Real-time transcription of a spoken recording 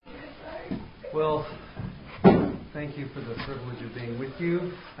Well, thank you for the privilege of being with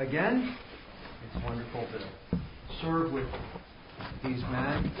you again. It's wonderful to serve with these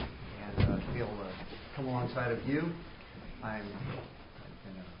men and to be able to come alongside of you. I'm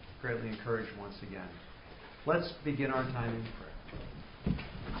greatly encouraged once again. Let's begin our time in prayer.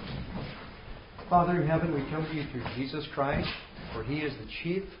 Father in heaven, we come to you through Jesus Christ, for He is the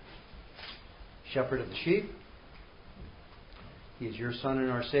chief shepherd of the sheep. He is your Son and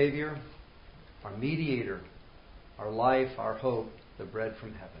our Savior, our mediator, our life, our hope, the bread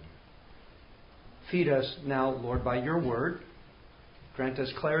from heaven. Feed us now, Lord, by your word. Grant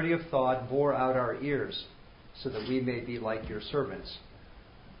us clarity of thought, bore out our ears, so that we may be like your servants,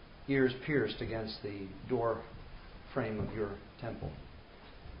 ears pierced against the door frame of your temple.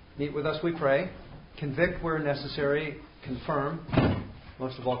 Meet with us, we pray. Convict where necessary. Confirm.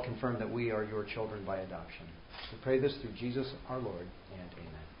 Most of all, confirm that we are your children by adoption. We pray this through Jesus our Lord, and amen.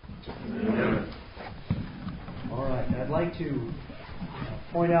 All right. I'd like to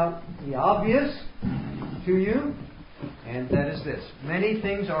point out the obvious to you, and that is this. Many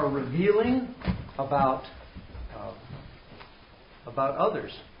things are revealing about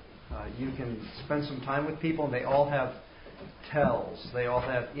others. You can spend some time with people, and they all have tells. They all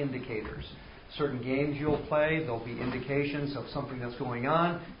have indicators. Certain games you'll play, there'll be indications of something that's going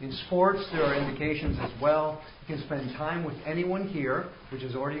on. In sports, there are indications as well. You can spend time with anyone here, which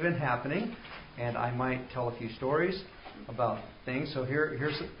has already been happening, and I might tell a few stories about things. So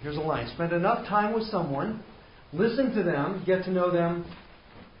here's a line. Spend enough time with someone, listen to them, get to know them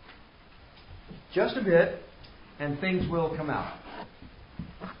just a bit, and things will come out.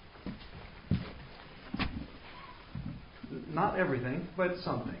 Not everything, but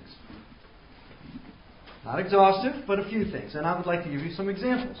some things. Not exhaustive, but a few things. And I would like to give you some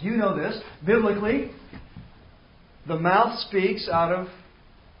examples. You know this. Biblically, the mouth speaks out of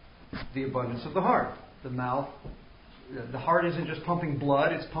the abundance of the heart. The heart isn't just pumping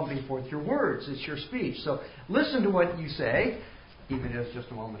blood, it's pumping forth your words. It's your speech. So listen to what you say, even as just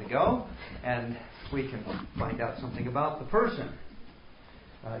a moment ago, and we can find out something about the person.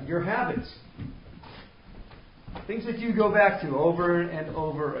 Your habits. Things that you go back to over and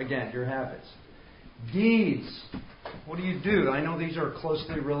over again. Your habits. Deeds. What do you do? I know these are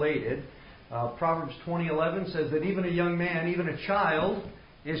closely related. Proverbs 20:11 says that even a young man, even a child,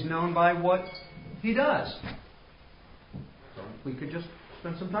 is known by what he does. So we could just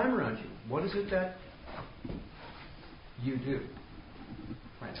spend some time around you. What is it that you do?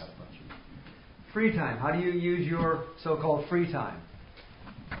 Find out about you. Free time. How do you use your so-called free time?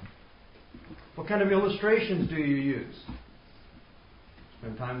 What kind of illustrations do you use?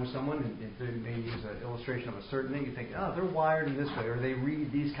 Spend time with someone and they may use an illustration of a certain thing. You think, oh, they're wired in this way, or they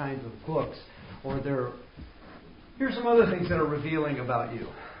read these kinds of books, or here's some other things that are revealing about you.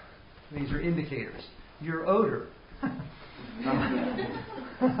 These are indicators. Your odor.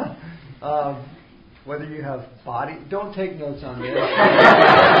 Whether you have body... Don't take notes on this.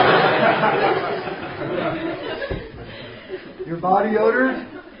 Your body odor.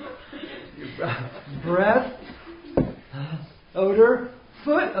 Your breath. Odor.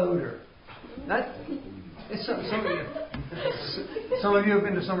 Foot odor. Some of you have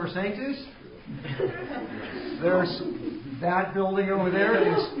been to Summer Sanctus. There's that building over there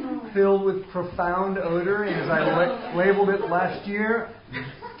is filled with profound odor. And as I labeled it last year,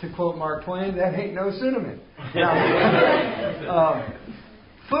 to quote Mark Twain, that ain't no cinnamon. Now,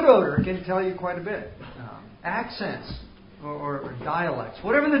 foot odor can tell you quite a bit. Accents or dialects,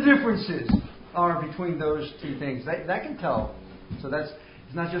 whatever the differences are between those two things, that can tell. So it's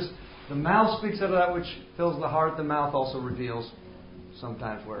not just the mouth speaks out of that which fills the heart. The mouth also reveals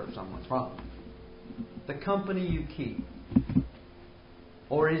sometimes where someone's from. The company you keep.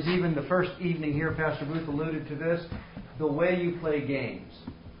 Or is even the first evening here, Pastor Booth alluded to this, the way you play games.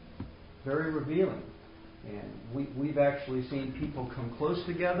 Very revealing. And we've actually seen people come close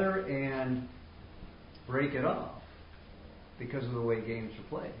together and break it off because of the way games are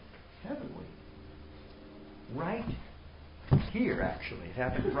played. Haven't we? Right here, actually. It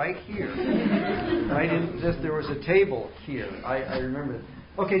happened right here. Right in this, there was a table here. I remember it.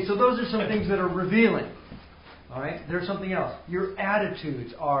 Okay, so those are some things that are revealing. All right, there's something else. Your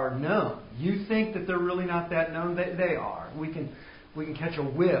attitudes are known. You think that they're really not that known. They are. We can catch a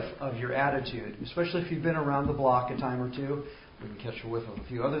whiff of your attitude, especially if you've been around the block a time or two. We can catch a whiff of a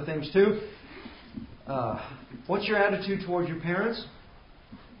few other things too. What's your attitude towards your parents?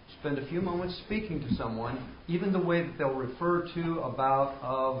 Spend a few moments speaking to someone, even the way that they'll refer to, about,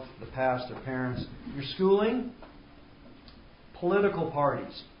 of the past, their parents. Your schooling, political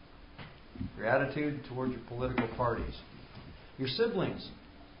parties. Your attitude towards your political parties. Your siblings.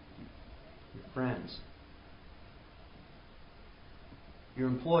 your friends, your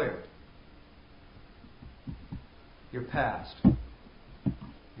employer, your past,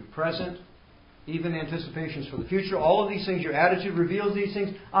 your present, even anticipations for the future. All of these things, your attitude reveals these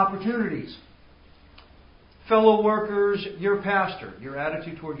things. Opportunities. Fellow workers, your pastor. Your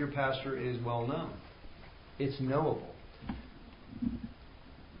attitude toward your pastor is well known. It's knowable.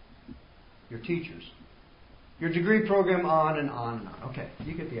 Your teachers. Your degree program, on and on and on. Okay,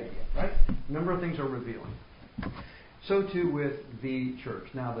 you get the idea, right? A number of things are revealing. So too with the church.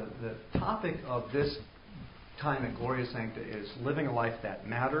 Now, the topic of this time at Gloria Sancta is living a life that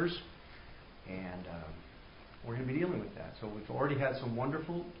matters. And we're going to be dealing with that. So we've already had some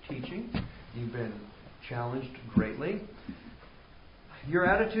wonderful teaching. You've been challenged greatly. Your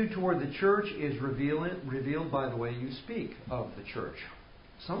attitude toward the church is revealed by the way you speak of the church.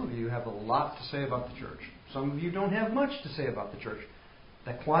 Some of you have a lot to say about the church. Some of you don't have much to say about the church.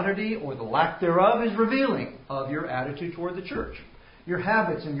 The quantity or the lack thereof is revealing of your attitude toward the church. Your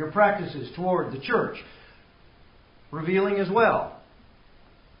habits and your practices toward the church, revealing as well.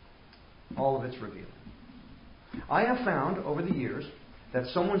 All of it's revealing. I have found over the years that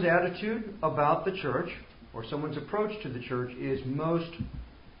someone's attitude about the church or someone's approach to the church is most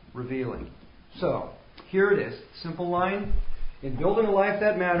revealing. So, here it is. Simple line. In building a life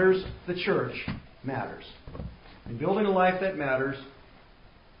that matters, the church matters. In building a life that matters,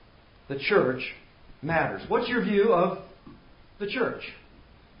 the church matters. What's your view of the church?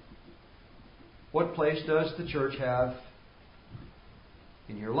 What place does the church have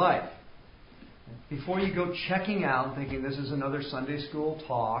in your life? Before you go checking out thinking this is another Sunday school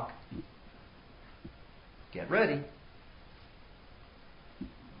talk, get ready.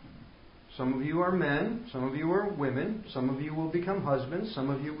 Some of you are men, some of you are women, some of you will become husbands, some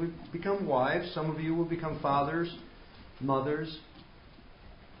of you will become wives, some of you will become fathers, mothers.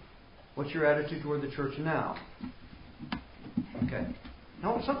 What's your attitude toward the church now? Okay.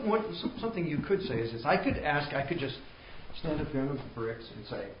 Now, something you could say is this. I could just stand up here on the bricks and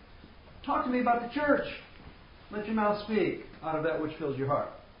say, talk to me about the church. Let your mouth speak out of that which fills your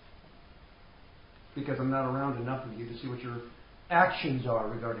heart. Because I'm not around enough of you to see what your actions are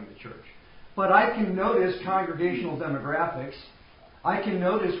regarding the church. But I can notice congregational demographics. I can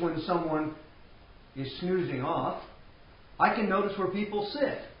notice when someone is snoozing off. I can notice where people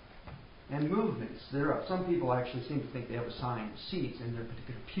sit and movements. Some people actually seem to think they have assigned seats in their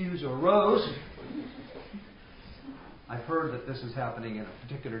particular pews or rows. I've heard that this is happening in a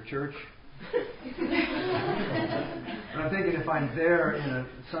particular church. And I'm thinking if I'm there in a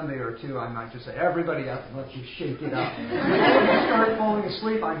Sunday or two, I might just say, everybody up, let's just shake it up. When you start falling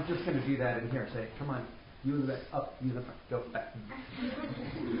asleep, I'm just going to do that in here. Say, come on, you in the back, up, you in the front, go back.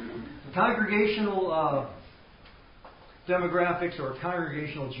 Congregational demographics or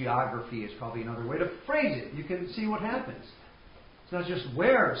congregational geography is probably another way to phrase it. You can see what happens. It's not just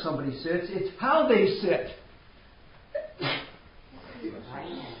where somebody sits, it's how they sit.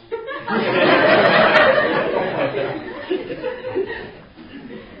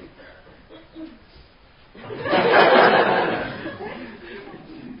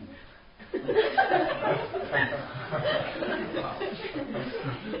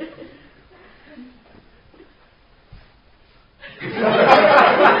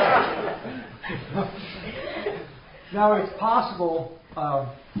 Now it's possible,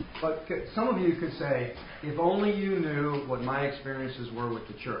 but some of you could say, if only you knew what my experiences were with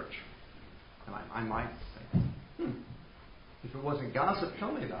the church. And I might say, if it wasn't gossip,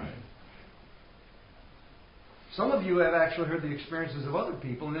 tell me about it. Some of you have actually heard the experiences of other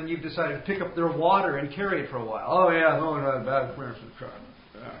people, and then you've decided to pick up their water and carry it for a while. Oh yeah, no one had a bad experience with the church.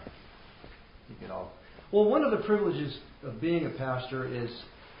 Yeah. You get all. Well, one of the privileges of being a pastor is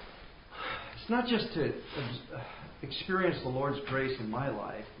it's not just to experience the Lord's grace in my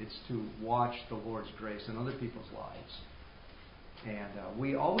life, it's to watch the Lord's grace in other people's lives. And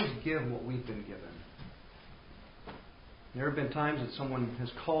we always give what we've been given. There have been times that someone has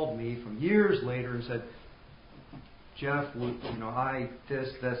called me from years later and said, Jeff, I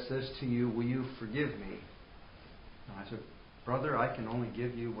this to you. Will you forgive me? And I said, brother, I can only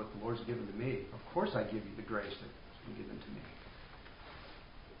give you what the Lord's given to me. Of course I give you the grace that's been given to me.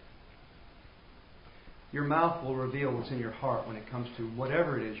 Your mouth will reveal what's in your heart when it comes to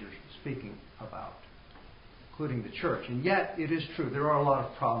whatever it is you're speaking about, including the church. And yet, it is true, there are a lot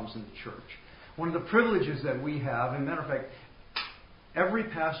of problems in the church. One of the privileges that we have, and matter of fact, every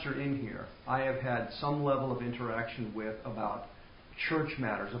pastor in here I have had some level of interaction with about church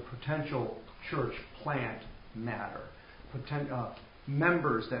matters, a potential church plant matter,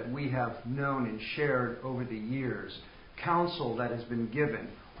 members that we have known and shared over the years, counsel that has been given,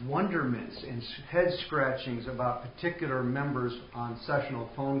 wonderments and head scratchings about particular members on sessional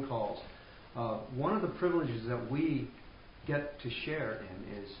phone calls. One of the privileges that we get to share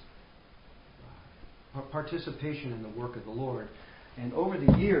in is participation in the work of the Lord. And over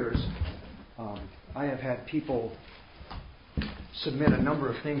the years, I have had people submit a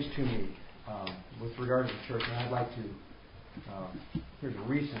number of things to me with regard to the church, and I'd like to. Here's a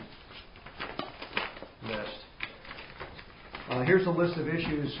recent list. Here's a list of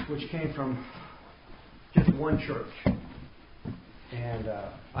issues which came from just one church, and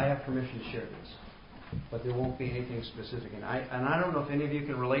I have permission to share this, but there won't be anything specific. And I don't know if any of you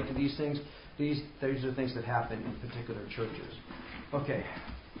can relate to these things. These are things that happen in particular churches. Okay.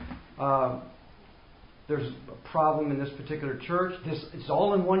 There's a problem in this particular church. It's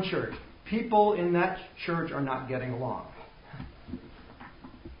all in one church. People in that church are not getting along.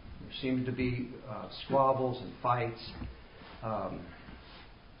 There seem to be squabbles and fights.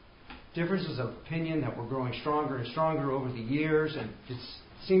 Differences of opinion that were growing stronger and stronger over the years, and it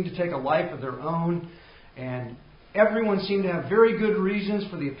seemed to take a life of their own. And everyone seemed to have very good reasons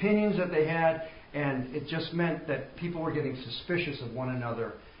for the opinions that they had, and it just meant that people were getting suspicious of one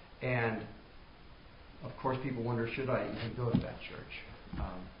another. And of course, people wonder, should I even go to that church?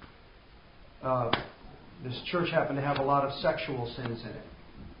 This church happened to have a lot of sexual sins in it.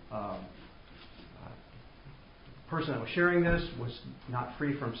 The person that was sharing this was not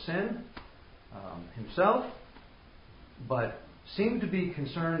free from sin himself, but seemed to be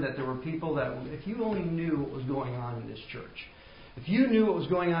concerned that there were people that, if you only knew what was going on in this church, if you knew what was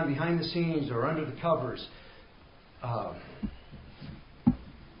going on behind the scenes or under the covers,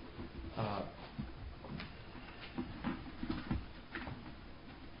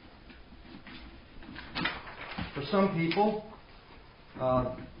 for some people,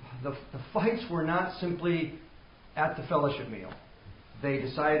 the fights were not simply at the fellowship meal. They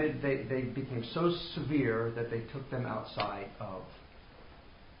decided they became so severe that they took them outside of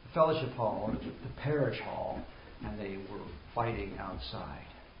the fellowship hall, or the parish hall, and they were fighting outside.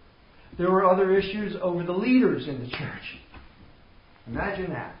 There were other issues over the leaders in the church.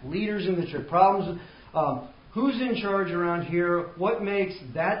 Imagine that. Leaders in the church. Problems. Who's in charge around here? What makes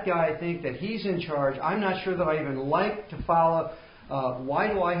that guy think that he's in charge? I'm not sure that I even like to follow. Why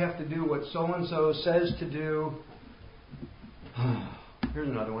do I have to do what so-and-so says to do? Here's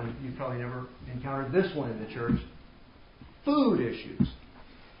another one. You've probably never encountered this one in the church. Food issues.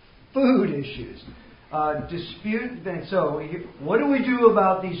 Food issues. Dispute. So, what do we do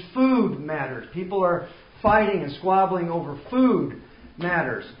about these food matters? People are fighting and squabbling over food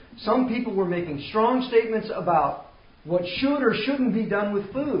matters. Some people were making strong statements about what should or shouldn't be done with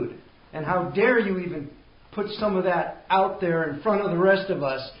food. And how dare you even put some of that out there in front of the rest of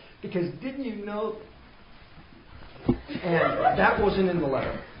us, because didn't you know? And that wasn't in the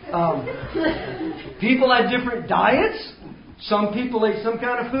letter. People had different diets. Some people ate some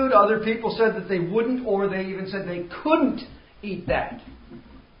kind of food. Other people said that they wouldn't, or they even said they couldn't eat that.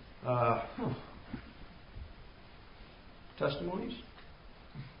 Testimonies?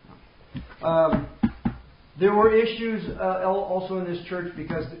 There were issues also in this church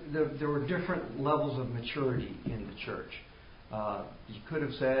because there were different levels of maturity in the church. You could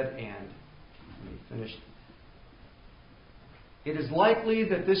have said, and let me finish. It is likely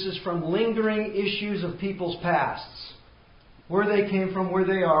that this is from lingering issues of people's pasts. Where they came from, where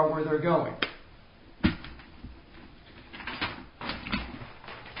they are, where they're going.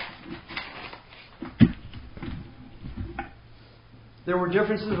 There were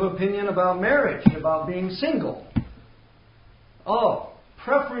differences of opinion about marriage, about being single. Oh,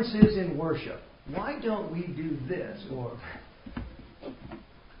 preferences in worship. Why don't we do this? Or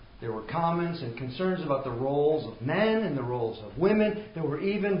there were comments and concerns about the roles of men and the roles of women. There were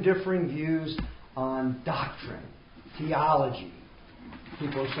even differing views on doctrine, theology.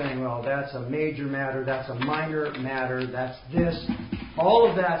 People are saying, well, that's a major matter, that's a minor matter, that's this. All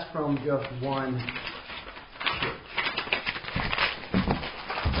of that's from just one church.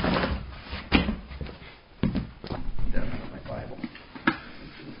 That's my Bible.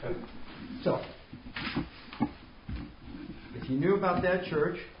 So, if you knew about that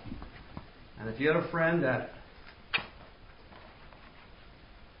church, and if you had a friend that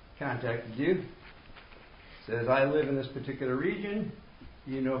contacted you, says, I live in this particular region,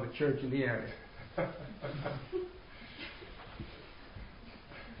 you know of a church in the area.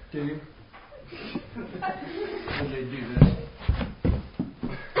 Do you? When they do this.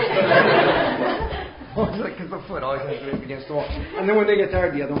 Because the foot always has to be against the wall. And then when they get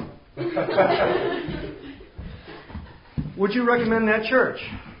tired, the other one. Would you recommend that church?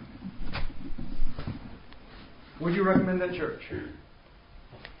 Would you recommend that church?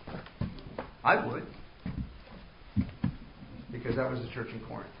 I would. Because that was the church in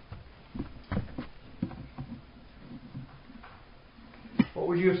Corinth. What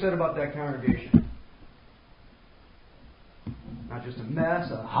would you have said about that congregation? Not just a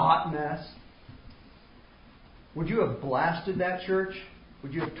mess, a hot mess. Would you have blasted that church?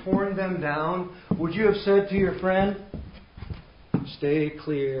 Would you have torn them down? Would you have said to your friend, stay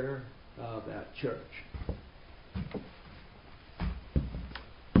clear of that church?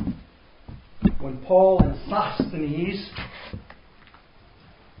 When Paul and Sosthenes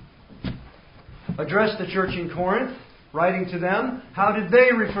addressed the church in Corinth, writing to them, how did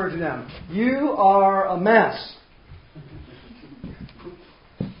they refer to them? You are a mess.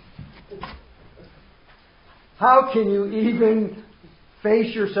 How can you even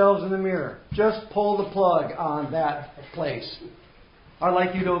face yourselves in the mirror? Just pull the plug on that place. I'd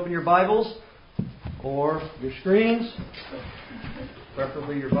like you to open your Bibles or your screens,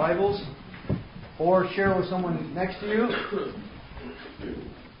 preferably your Bibles, or share with someone next to you.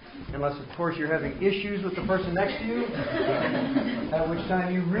 Unless, of course, you're having issues with the person next to you, at which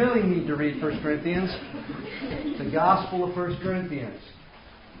time you really need to read 1 Corinthians, the Gospel of 1 Corinthians.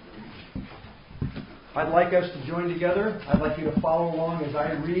 I'd like us to join together. I'd like you to follow along as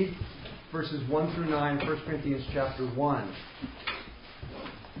I read verses 1 through 9, 1 Corinthians chapter 1.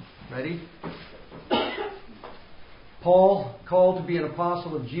 Ready? Paul, called to be an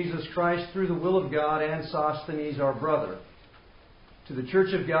apostle of Jesus Christ through the will of God, and Sosthenes, our brother, to the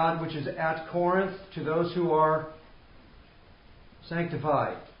church of God which is at Corinth, to those who are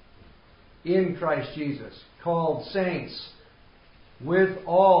sanctified in Christ Jesus, called saints, with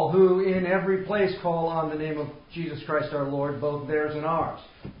all who in every place call on the name of Jesus Christ our Lord, both theirs and ours.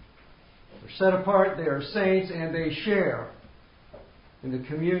 They're set apart, they are saints, and they share in the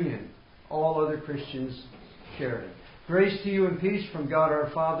communion all other Christians share in. Grace to you and peace from God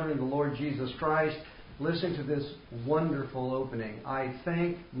our Father and the Lord Jesus Christ. Listen to this wonderful opening. I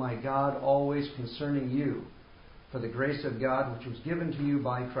thank my God always concerning you for the grace of God which was given to you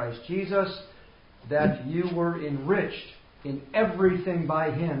by Christ Jesus, that you were enriched in everything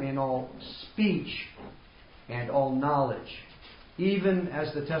by Him, in all speech and all knowledge, even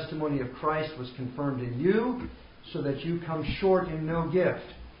as the testimony of Christ was confirmed in you, so that you come short in no gift,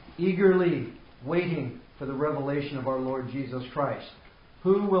 eagerly waiting for the revelation of our Lord Jesus Christ,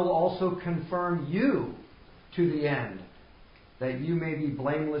 who will also confirm you to the end, that you may be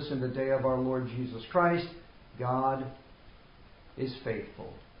blameless in the day of our Lord Jesus Christ. God is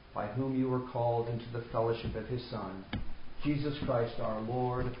faithful, by whom you were called into the fellowship of His Son, Jesus Christ our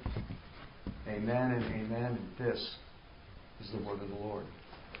Lord. Amen and amen. And this is the word of the Lord.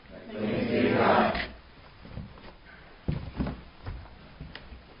 Thanks be to God.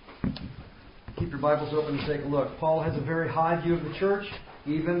 Keep your Bibles open and take a look. Paul has a very high view of the church,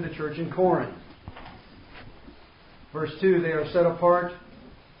 even the church in Corinth. Verse 2, they are set apart,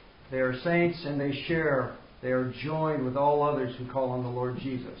 they are saints, and they share. They are joined with all others who call on the Lord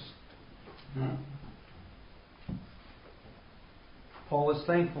Jesus. Paul is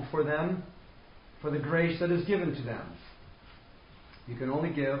thankful for them, for the grace that is given to them. You can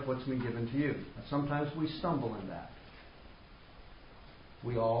only give what's been given to you. Sometimes we stumble in that.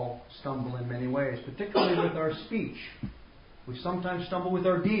 We all stumble in many ways, particularly with our speech. We sometimes stumble with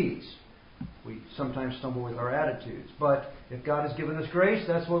our deeds. We sometimes stumble with our attitudes. But if God has given us grace,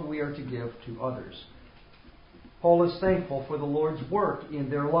 that's what we are to give to others. Paul is thankful for the Lord's work in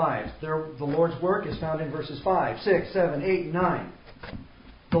their lives. The Lord's work is found in verses 5, 6, 7, 8, and 9.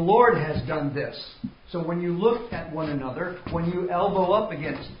 The Lord has done this. So when you look at one another, when you elbow up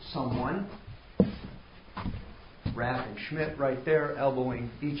against someone, Rapp and Schmidt right there elbowing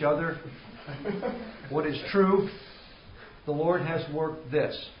each other, what is true? The Lord has worked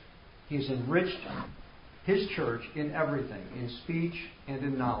this. He has enriched His church in everything, in speech and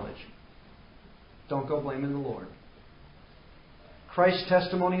in knowledge. Don't go blaming the Lord. Christ's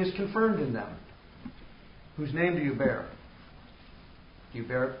testimony is confirmed in them. Whose name do you bear? Do you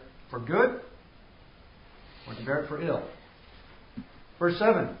bear it for good? Or do you bear it for ill? Verse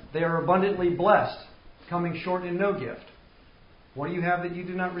 7, they are abundantly blessed, coming short in no gift. What do you have that you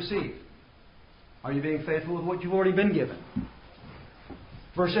do not receive? Are you being faithful with what you've already been given?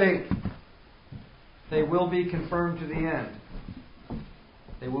 Verse 8, they will be confirmed to the end.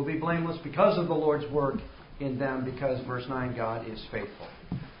 They will be blameless because of the Lord's work in them, because, verse 9, God is faithful.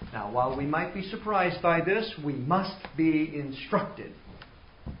 Now, while we might be surprised by this, we must be instructed.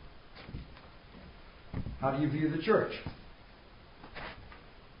 How do you view the church?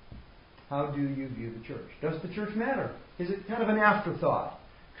 How do you view the church? Does the church matter? Is it kind of an afterthought?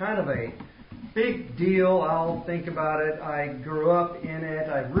 Kind of a big deal. I'll think about it. I grew up in it.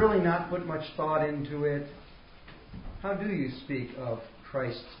 I've really not put much thought into it. How do you speak of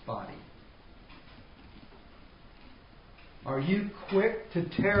Christ's body? Are you quick to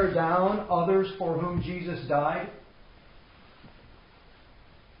tear down others for whom Jesus died?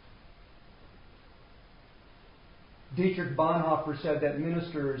 Dietrich Bonhoeffer said that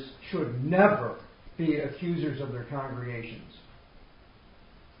ministers should never be accusers of their congregations.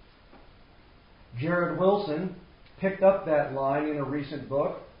 Jared Wilson picked up that line in a recent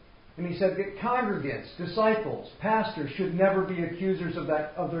book, and he said that congregants, disciples, pastors should never be accusers of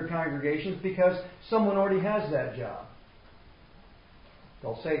their congregations because someone already has that job.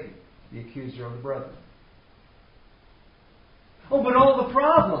 Tell Satan, the accuser of the brethren. Oh, but all the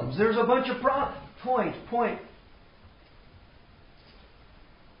problems. There's a bunch of problems. Point.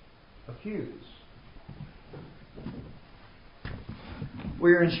 Accuse.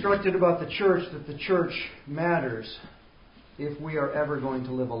 We are instructed about the church that the church matters if we are ever going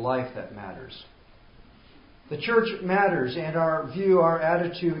to live a life that matters. The church matters, and our view, our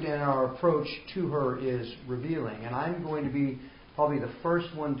attitude, and our approach to her is revealing. And I'm going to be probably the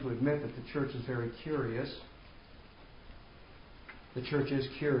first one to admit that the church is very curious. The church is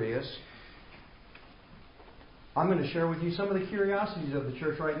curious. I'm going to share with you some of the curiosities of the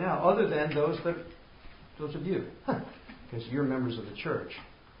church right now, other than those of you, because you're members of the church.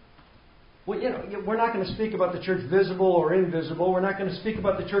 Well, we're not going to speak about the church visible or invisible. We're not going to speak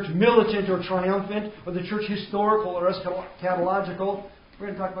about the church militant or triumphant, or the church historical or eschatological. We're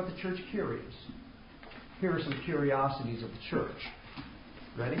going to talk about the church curious. Here are some curiosities of the church.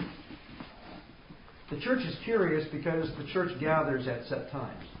 Ready? The church is curious because the church gathers at set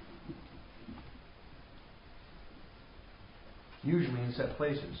times. Usually in set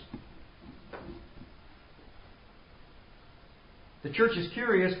places. The church is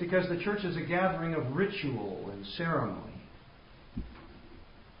curious because the church is a gathering of ritual and ceremony.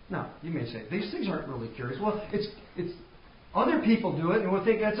 Now, you may say, these things aren't really curious. Well, it's other people do it, and we'll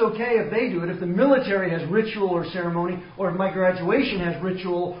think that's okay if they do it. If the military has ritual or ceremony, or if my graduation has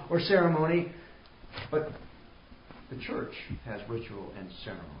ritual or ceremony. But the church has ritual and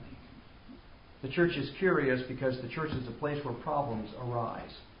ceremony. The church is curious because the church is a place where problems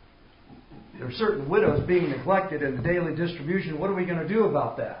arise. There are certain widows being neglected in the daily distribution. What are we going to do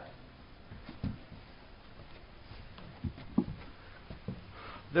about that?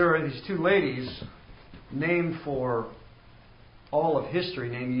 There are these two ladies named for all of history,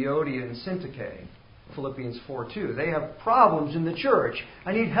 named Euodia and Syntyche. Philippians 4:2. They have problems in the church.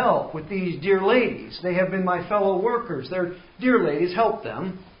 I need help with these dear ladies. They have been my fellow workers. They're dear ladies. Help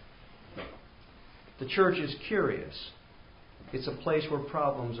them. The church is curious. It's a place where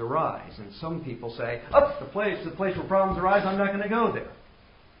problems arise. And some people say, the place where problems arise, I'm not going to go there.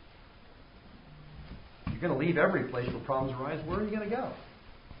 If you're going to leave every place where problems arise, where are you going to go?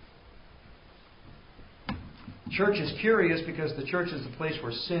 Church is curious because the church is the place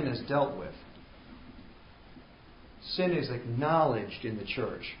where sin is dealt with. Sin is acknowledged in the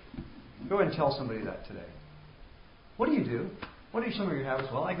church. Go ahead and tell somebody that today. What do you do? What are some of your habits?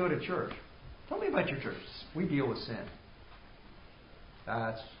 Well, I go to church. Tell me about your church. We deal with sin.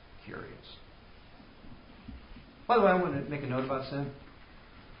 That's curious. By the way, I want to make a note about sin.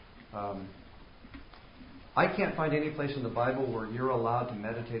 I can't find any place in the Bible where you're allowed to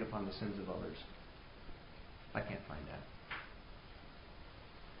meditate upon the sins of others. I can't find that.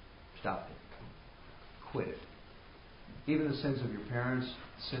 Stop it. Quit it. Even the sins of your parents,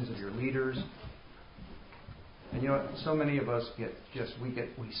 the sins of your leaders. And you know what? So many of us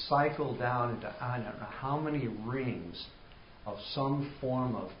we cycle down into I don't know how many rings of some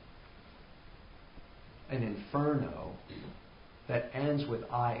form of an inferno that ends with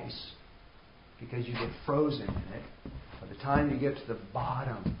ice because you get frozen in it. By the time you get to the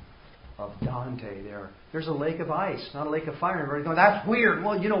bottom of Dante there's a lake of ice, not a lake of fire. And everybody going, that's weird.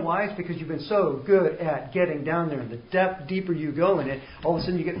 Well, you know why? It's because you've been so good at getting down there. And the deeper you go in it, all of a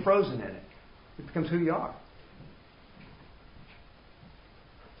sudden you get frozen in it. It becomes who you are.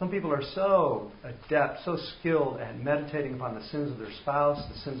 Some people are so adept, so skilled at meditating upon the sins of their spouse,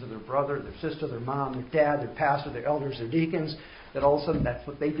 the sins of their brother, their sister, their mom, their dad, their pastor, their elders, their deacons, that all of a sudden that's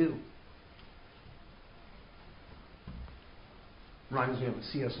what they do. Reminds me of a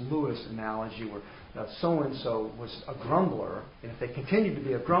C.S. Lewis analogy where so-and-so was a grumbler, and if they continued to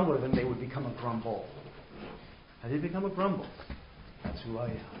be a grumbler, then they would become a grumble. How did they become a grumble? That's who I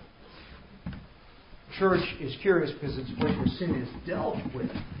am. Church is curious because it's a place where sin is dealt with.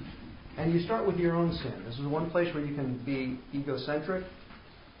 And you start with your own sin. This is one place where you can be egocentric,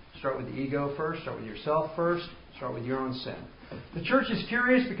 Start with the ego first. Start with yourself first. Start with your own sin. The church is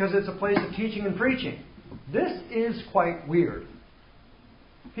curious because it's a place of teaching and preaching. This is quite weird.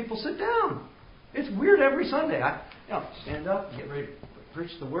 People sit down. It's weird every Sunday. I stand up, get ready to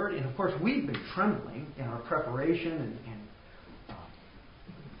preach the word, and of course we've been trembling in our preparation, and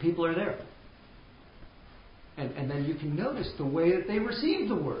people are there. And then you can notice the way that they receive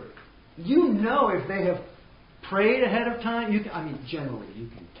the word. You know if they have prayed ahead of time. Generally you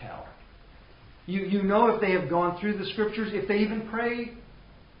can tell. You know if they have gone through the Scriptures, if they even pray.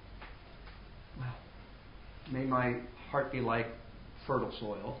 Well, may my heart be like fertile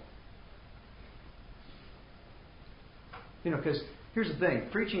soil. Because here's the thing: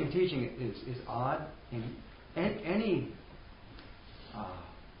 preaching and teaching is odd, and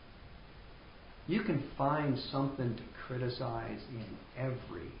you can find something to criticize in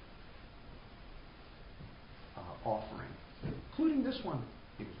every offering, including this one.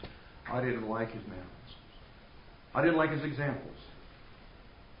 I didn't like his manners. I didn't like his examples.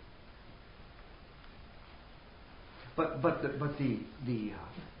 But the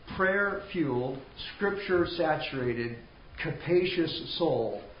prayer-fueled, Scripture-saturated, capacious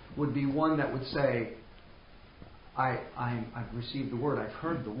soul would be one that would say, I've received the Word. I've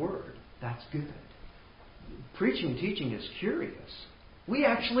heard the Word. That's good. Preaching and teaching is curious. We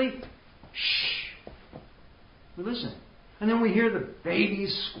actually we listen. And then we hear the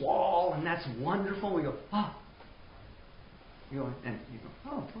babies squall, and that's wonderful. We go, oh. You go,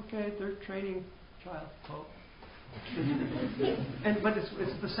 oh, okay, they're training child. Oh. But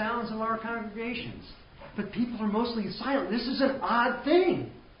it's the sounds of our congregations. But people are mostly silent. This is an odd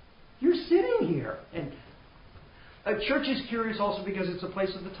thing. You're sitting here. And a church is curious also because it's a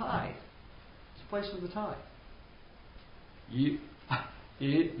place of the tithe. It's a place of the tithe. You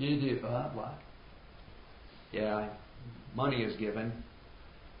do what? Yeah, money is given.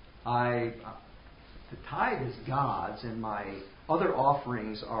 The tithe is God's, and my other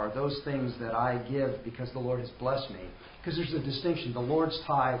offerings are those things that I give because the Lord has blessed me. Because there's a distinction: the Lord's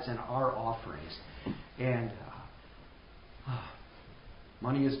tithes and our offerings. And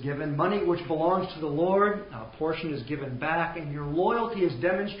money is given. Money which belongs to the Lord, a portion is given back, and your loyalty is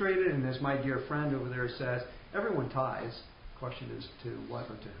demonstrated. And as my dear friend over there says, everyone tithes. The question is to what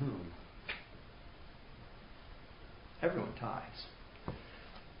or to whom? Everyone tithes.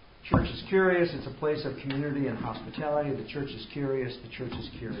 Church is curious. It's a place of community and hospitality. The church is curious. The church is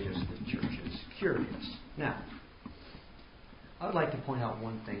curious. The church is curious. Now, I would like to point out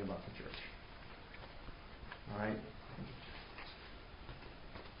one thing about the church. All right?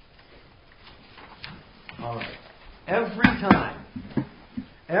 All right.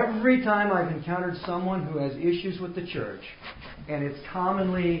 Every time I've encountered someone who has issues with the church, and it's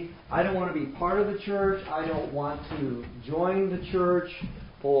commonly, I don't want to be part of the church, I don't want to join the church,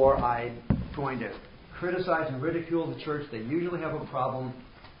 or I'm going to criticize and ridicule the church, they usually have a problem,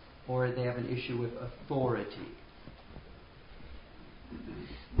 or they have an issue with authority.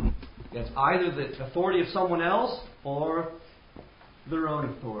 It's either the authority of someone else or their own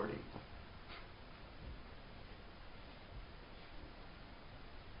authority.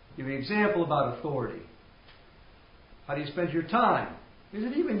 Give me an example about authority. How do you spend your time? Is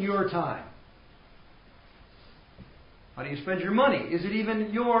it even your time? How do you spend your money? Is it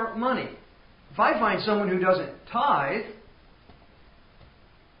even your money? If I find someone who doesn't tithe,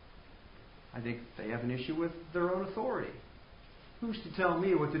 I think they have an issue with their own authority. Who's to tell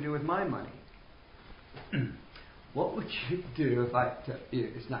me what to do with my money? What would you do if I tell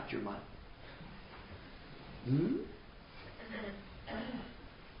you it's not your money?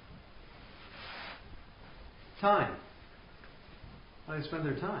 Time. How do they spend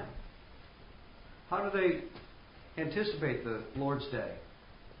their time? How do they anticipate the Lord's Day?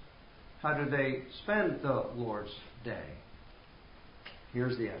 How do they spend the Lord's Day?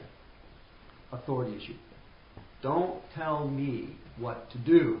 Here's the authority issue. Don't tell me what to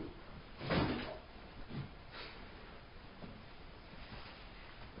do.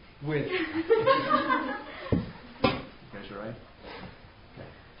 With you guys all right? Okay.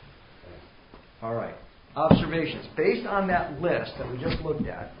 All right. Observations. Based on that list that we just looked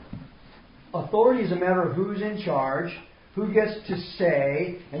at, authority is a matter of who's in charge, who gets to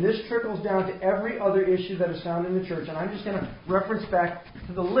say, and this trickles down to every other issue that is found in the church. And I'm just going to reference back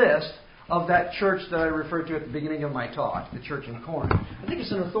to the list of that church that I referred to at the beginning of my talk, the church in Corinth. I think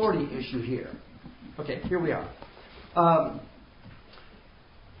it's an authority issue here. Okay, here we are.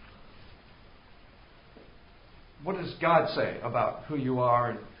 What does God say about who you are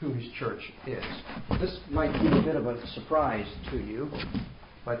and who His church is? This might be a bit of a surprise to you,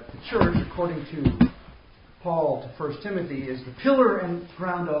 but the church, according to Paul to 1 Timothy is the pillar and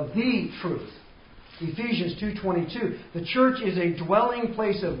ground of the truth. Ephesians 2:22. The church is a dwelling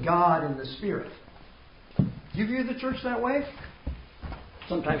place of God in the Spirit. Do you view the church that way?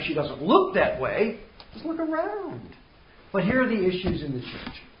 Sometimes she doesn't look that way. Just look around. But here are the issues in the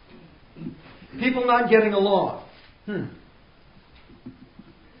church. People not getting along.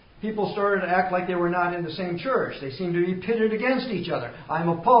 People started to act like they were not in the same church. They seemed to be pitted against each other. I'm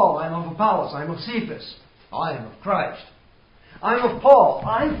of Paul. I'm of Apollos. I'm of Cephas. I am of Christ. I'm of Paul.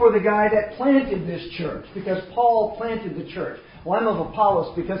 I'm for the guy that planted this church because Paul planted the church. Well, I'm of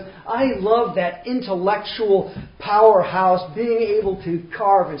Apollos because I love that intellectual powerhouse, being able to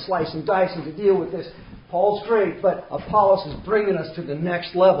carve and slice and dice and to deal with this. Paul's great, but Apollos is bringing us to the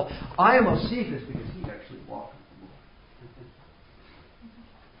next level. I am of Cephas because he actually walked with the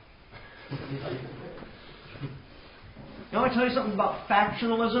Lord. Now, I want to tell you something about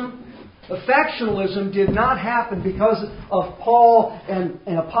factionalism. The factionalism did not happen because of Paul and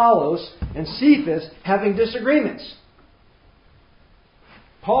Apollos and Cephas having disagreements.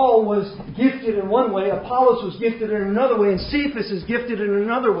 Paul was gifted in one way, Apollos was gifted in another way, and Cephas is gifted in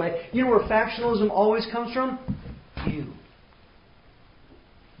another way. You know where factionalism always comes from?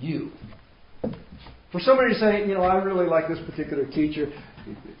 You. For somebody to say, I really like this particular teacher.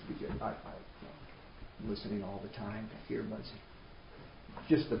 I'm listening all the time. Earbuds.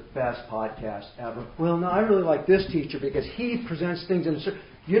 Just the best podcast ever. Well, no, I really like this teacher because he presents things in a certain...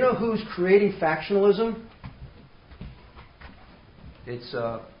 You know who's creating factionalism? It's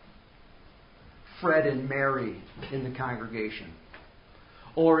Fred and Mary in the congregation.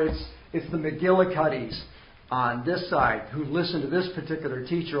 Or it's the McGillicuddies on this side who listen to this particular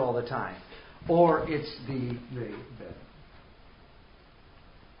teacher all the time. Or it's the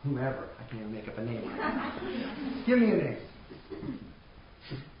whomever. I can't even make up a name. Give me a name.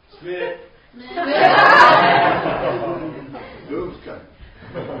 Smith. Who's coming?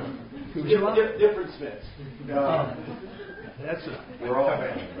 Different Smiths. That's it. We're all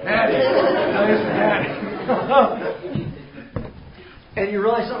Hattie. And you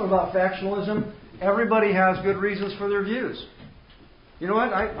realize something about factionalism? Everybody has good reasons for their views. You know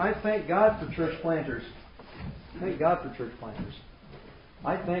what? I thank God for church planters. Thank God for church planters.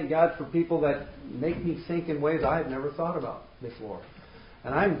 I thank God for people that make me think in ways I had never thought about before.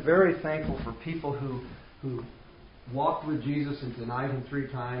 And I'm very thankful for people who walked with Jesus and denied Him 3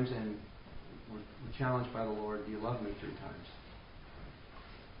 times and were challenged by the Lord, do you love me 3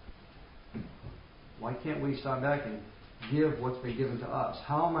 times? Why can't we stop back and give what's been given to us?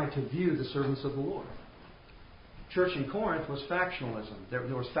 How am I to view the servants of the Lord? Church in Corinth was factionalism. There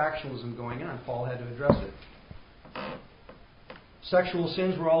was factionalism going on. Paul had to address it. Sexual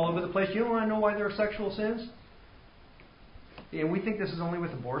sins were all over the place. You want to know why there are sexual sins? And we think this is only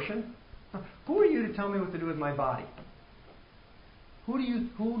with abortion. Who are you to tell me what to do with my body? Who do you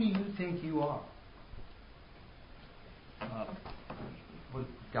think you are? What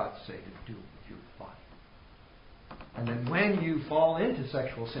does God say to do with your body? And then when you fall into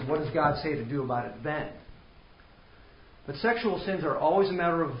sexual sin, what does God say to do about it then? But sexual sins are always a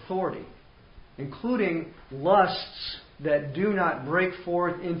matter of authority, including lusts that do not break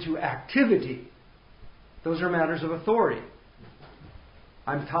forth into activity. Those are matters of authority.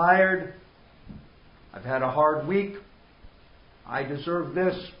 I'm tired. I've had a hard week. I deserve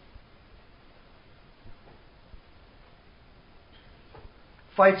this.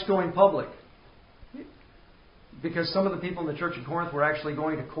 Fights going public. Because some of the people in the church in Corinth were actually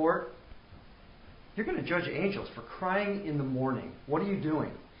going to court. You're going to judge angels for crying in the morning. What are you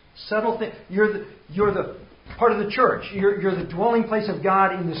doing? Settle things. You're the part of the church. You're the dwelling place of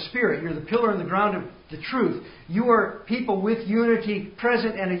God in the Spirit. You're the pillar and the ground of the truth. You are people with unity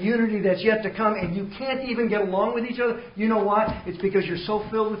present and a unity that's yet to come, and you can't even get along with each other. You know why? It's because you're so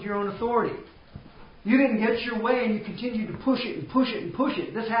filled with your own authority. You didn't get your way and you continue to push it and push it and push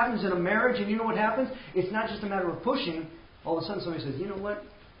it. This happens in a marriage, and you know what happens? It's not just a matter of pushing. All of a sudden somebody says, you know what?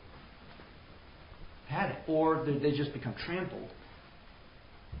 Had it. Or they just become trampled.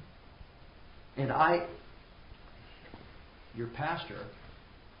 And your pastor,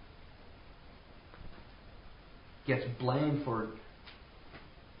 gets blamed for,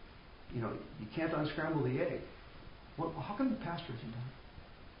 you can't unscramble the egg. Well, how come the pastor isn't done?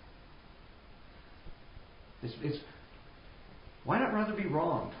 It's why not rather be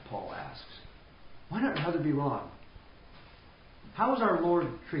wrong, Paul asks. Why not rather be wrong? How is our Lord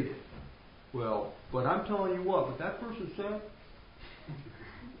treated? Well, but I'm telling you what that person said,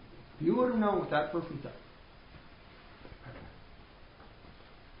 you would have known what that person said.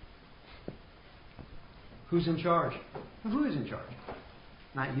 Who's in charge? Who is in charge?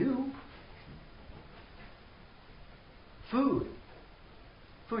 Not you. Food.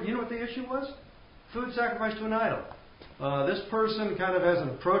 Food. You know what the issue was? Food sacrificed to an idol. This person kind of has an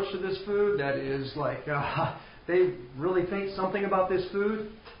approach to this food that is like, they really think something about this food.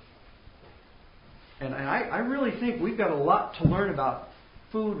 And I really think we've got a lot to learn about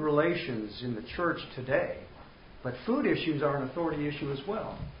food relations in the church today. But food issues are an authority issue as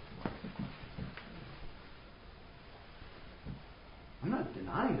well. I'm not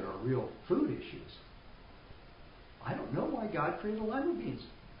denying there are real food issues. I don't know why God created lima beans.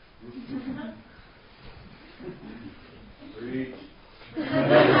 Preach.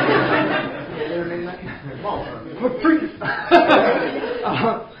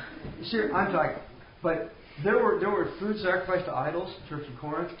 Sure, I'm talking. But there were food sacrificed to idols, Church of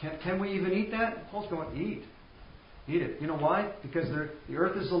Corinth. Can we even eat that? Paul's going, eat. Eat it. You know why? Because the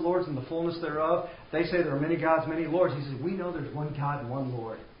earth is the Lord's and the fullness thereof. They say there are many gods, many lords. He says, we know there's one God and one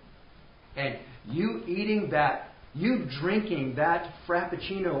Lord. And you eating that, you drinking that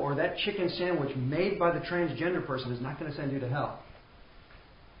frappuccino or that chicken sandwich made by the transgender person is not going to send you to hell.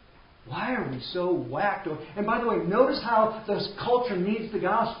 Why are we so whacked? And by the way, notice how this culture needs the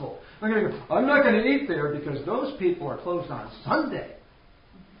gospel. They're going to go, I'm not going to eat there because those people are closed on Sunday.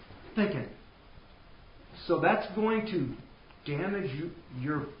 Thinking, so that's going to damage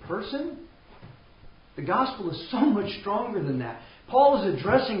your person? The gospel is so much stronger than that. Paul is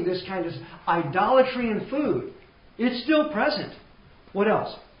addressing this kind of idolatry in food. It's still present. What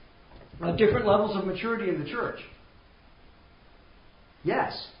else? Different levels of maturity in the church.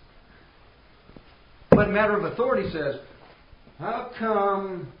 Yes. But a matter of authority says, how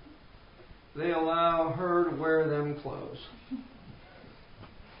come they allow her to wear them clothes?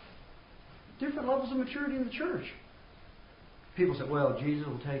 Different levels of maturity in the church. People say, well, Jesus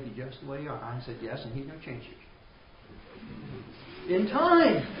will take you just the way you are. I said, yes, and He's going to change you. In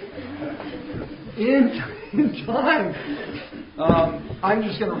time. In time. I'm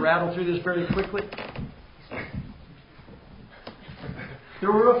just going to rattle through this very quickly.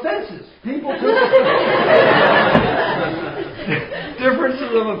 There were offenses. People took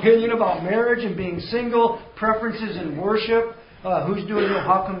differences of opinion about marriage and being single, preferences in worship, who's doing it,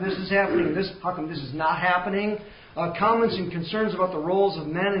 how come this is happening, how come this is not happening, comments and concerns about the roles of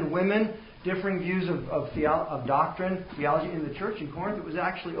men and women, differing views of doctrine, theology in the church in Corinth. It was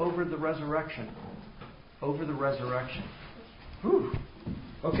actually over the resurrection. Over the resurrection. Whew.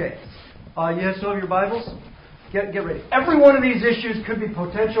 Okay. You still have your Bibles? Get ready. Every one of these issues could be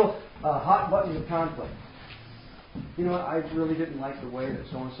potential hot buttons of conflict. You know what? I really didn't like the way that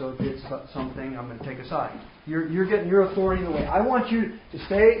so-and-so did something. I'm going to take a side. You're getting your authority in the way. I want you to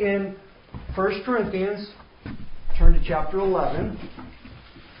stay in 1 Corinthians. Turn to chapter 11.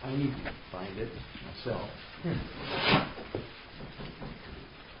 I need to find it myself.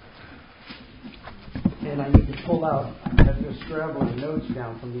 And I need to pull out. I have to scrabble the notes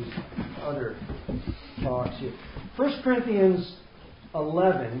down from these other talks here. 1 Corinthians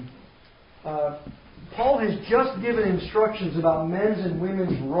 11. Paul has just given instructions about men's and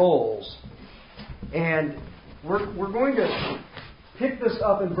women's roles. And we're going to pick this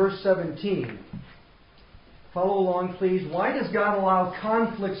up in verse 17. Follow along, please. Why does God allow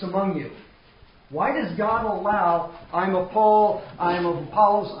conflicts among you? Why does God allow, I'm of Paul, I'm of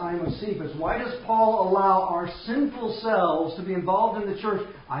Apollos, I'm of Cephas? Why does Paul allow our sinful selves to be involved in the church?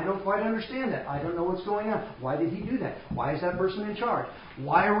 I don't quite understand that. I don't know what's going on. Why did he do that? Why is that person in charge?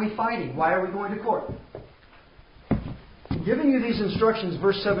 Why are we fighting? Why are we going to court? Giving you these instructions,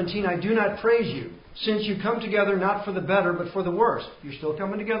 verse 17, I do not praise you, since you come together not for the better, but for the worse. You're still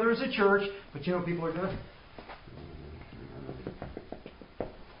coming together as a church, but you know what people are doing?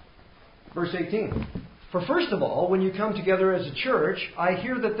 Verse 18. For first of all, when you come together as a church, I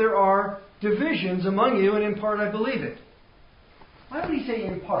hear that there are divisions among you, and in part I believe it. Why would he say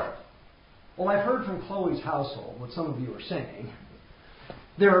in part? Well, I've heard from Chloe's household what some of you are saying.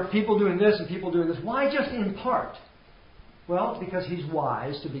 There are people doing this and people doing this. Why just in part? Well, because he's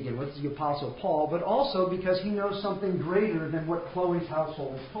wise to begin with, the Apostle Paul, but also because he knows something greater than what Chloe's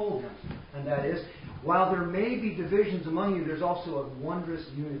household has told him. And that is, while there may be divisions among you, there's also a wondrous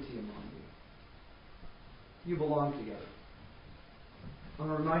unity among you. You belong together. I'm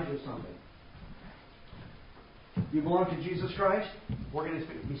going to remind you of something. You belong to Jesus Christ. We're going to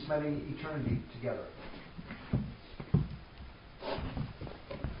be spending eternity together.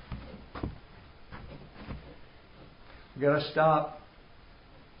 We've got to stop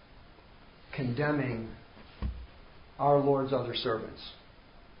condemning our Lord's other servants.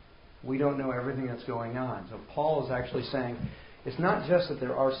 We don't know everything that's going on. So Paul is actually saying, it's not just that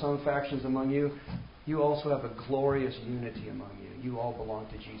there are some factions among you, you also have a glorious unity among you. You all belong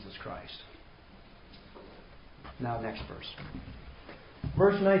to Jesus Christ. Now, next verse.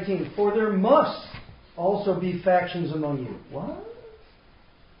 Verse 19. For there must also be factions among you. What?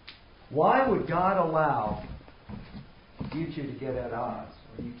 Why would God allow you two to get at odds,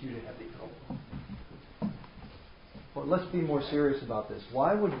 or you two to have the trouble? Well, let's be more serious about this.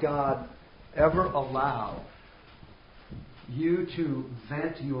 Why would God ever allow you to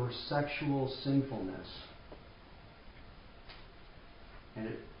vent your sexual sinfulness and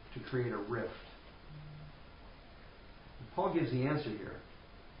to create a rift? Paul gives the answer here.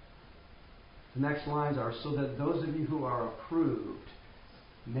 The next lines are, so that those of you who are approved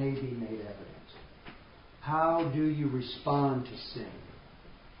may be made evident. How do you respond to sin?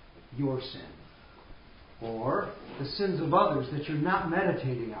 Your sin. Or the sins of others that you're not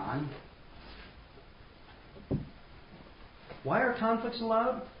meditating on. Why are conflicts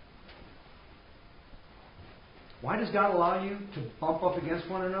allowed? Why does God allow you to bump up against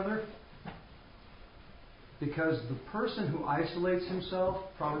one another? Because the person who isolates himself,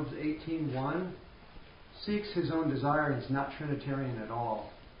 Proverbs 18:1, seeks his own desire and is not Trinitarian at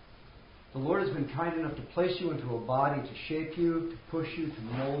all. The Lord has been kind enough to place you into a body to shape you, to push you, to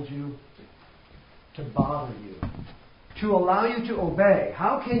mold you, to bother you, to allow you to obey.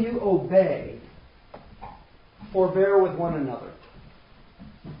 How can you obey? Forbear with one another.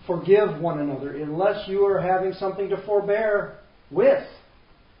 Forgive one another, unless you are having something to forbear with.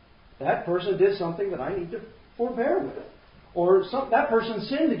 That person did something that I need to forbear with. Or that person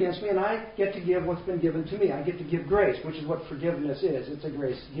sinned against me and I get to give what's been given to me. I get to give grace, which is what forgiveness is. It's a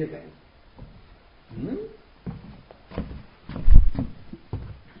grace giving.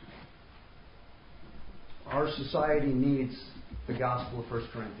 Our society needs the gospel of 1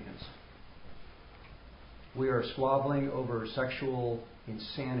 Corinthians. We are squabbling over sexual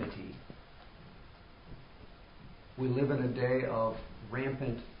insanity. We live in a day of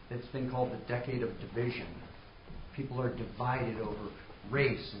rampant, it's been called the decade of division. People are divided over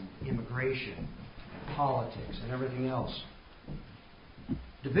race and immigration and politics and everything else.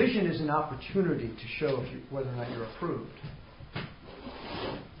 Division is an opportunity to show whether or not you're approved.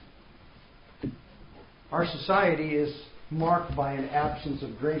 Our society is marked by an absence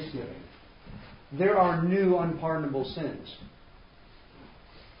of grace giving. There are new unpardonable sins.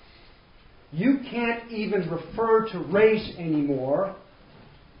 You can't even refer to race anymore,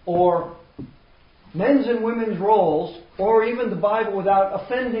 or men's and women's roles, or even the Bible without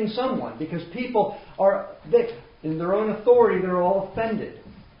offending someone, because people are, in their own authority, they're all offended.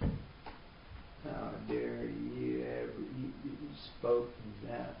 How dare you ever, you spoke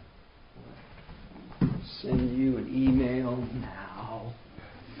that. Send you an email now.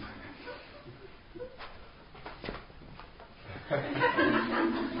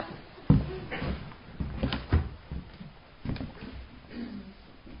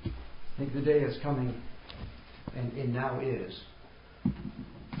 I think the day is coming, and now is,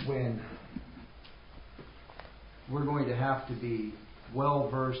 when we're going to have to be well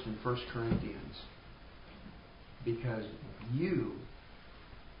versed in 1 Corinthians, because you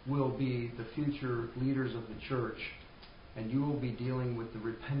will be the future leaders of the church, and you will be dealing with the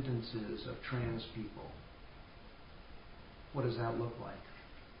repentances of trans people. What does that look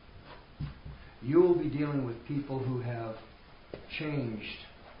like? You will be dealing with people who have changed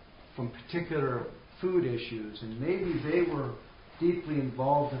from particular food issues, and maybe they were deeply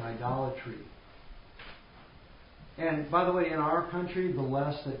involved in idolatry. And by the way, in our country, the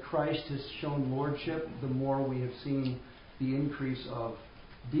less that Christ has shown lordship, the more we have seen the increase of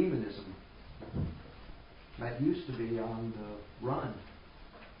demonism. That used to be on the run.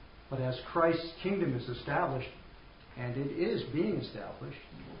 But as Christ's kingdom is established, and it is being established,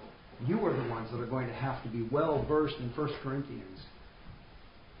 you are the ones that are going to have to be well versed in 1 Corinthians.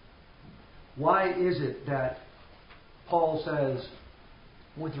 Why is it that Paul says,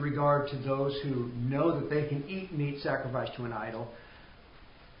 with regard to those who know that they can eat meat sacrificed to an idol,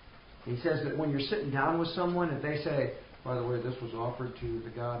 he says that when you're sitting down with someone and they say, by the way, this was offered to the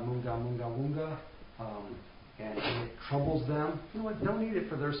god Munga Munga Munga, and it troubles them, you know what, don't eat it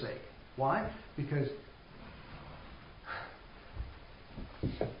for their sake. Why? Because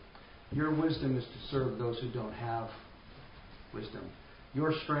your wisdom is to serve those who don't have wisdom.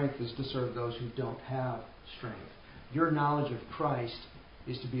 Your strength is to serve those who don't have strength. Your knowledge of Christ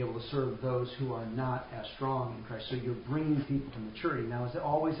is to be able to serve those who are not as strong in Christ. So you're bringing people to maturity. Now, is it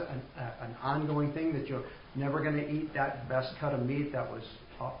always an ongoing thing that you're never going to eat that best cut of meat that was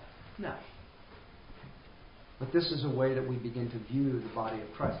tough? No. But this is a way that we begin to view the body of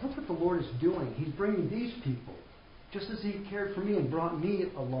Christ. Look what the Lord is doing. He's bringing these people, just as He cared for me and brought me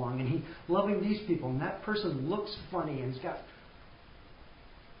along, and He's loving these people. And that person looks funny and he's got...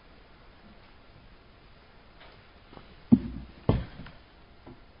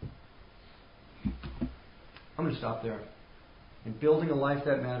 I'm going to stop there. In building a life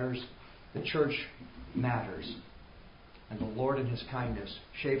that matters, the church matters. And the Lord in His kindness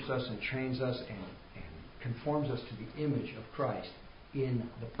shapes us and trains us and conforms us to the image of Christ in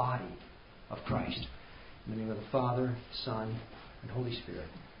the body of Christ. In the name of the Father, Son, and Holy Spirit.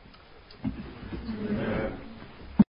 Amen.